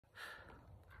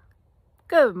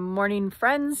Good morning,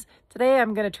 friends. Today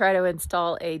I'm going to try to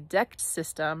install a decked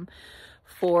system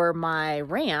for my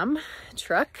Ram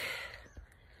truck.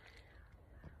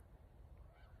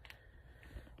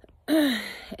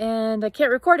 And I can't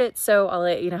record it, so I'll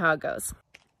let you know how it goes.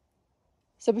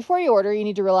 So before you order, you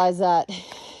need to realize that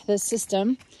this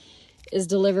system is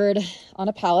delivered on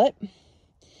a pallet.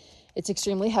 It's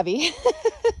extremely heavy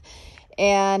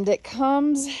and it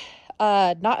comes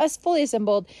not as fully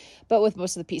assembled, but with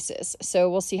most of the pieces. So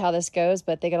we'll see how this goes,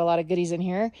 but they got a lot of goodies in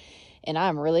here and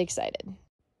I'm really excited.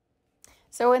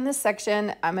 So in this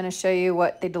section, I'm going to show you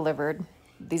what they delivered.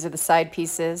 These are the side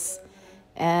pieces.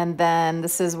 And then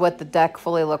this is what the deck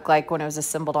fully looked like when it was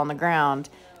assembled on the ground.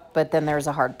 But then there's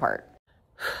a hard part.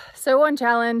 So one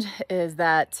challenge is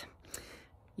that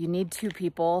you need 2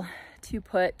 people to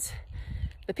put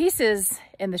the pieces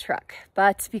in the truck.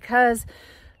 But because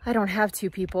I don't have 2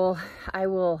 people, I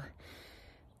will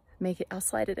make it, I'll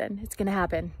slide it in. It's gonna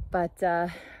happen. But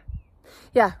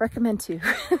yeah, recommend 2.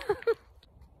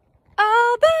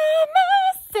 All by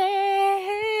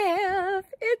myself,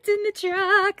 it's in the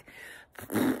truck.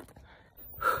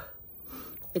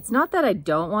 It's not that I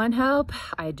don't want help.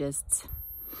 I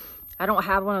don't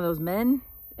have one of those men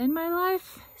in my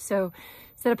life. So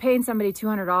instead of paying somebody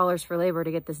 $200 for labor to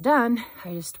get this done,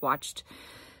 I just watched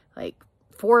like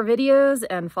 4 videos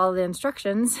and followed the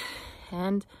instructions,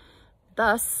 and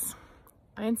thus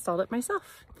I installed it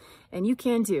myself. And you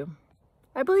can too.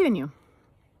 I believe in you.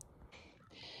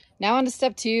 Now on to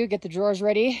step 2, get the drawers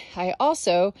ready. I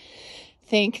also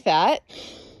think that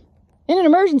in an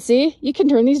emergency, you can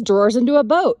turn these drawers into a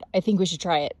boat. I think we should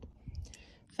try it.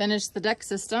 Finish the deck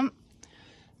system.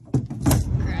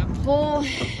 Grab pull,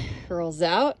 rolls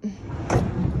out.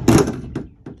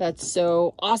 That's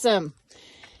so awesome.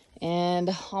 And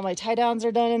all my tie downs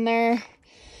are done in there.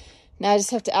 Now I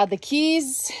just have to add the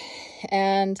keys,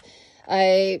 and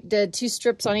I did 2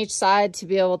 strips on each side to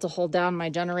be able to hold down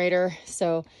my generator.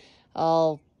 So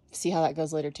I'll see how that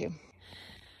goes later too.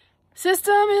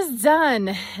 System is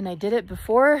done, and I did it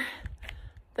before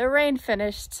the rain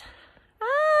finished.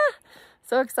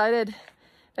 So excited.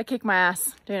 I kicked my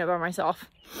ass doing it by myself.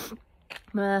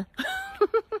 Have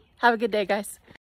a good day, guys.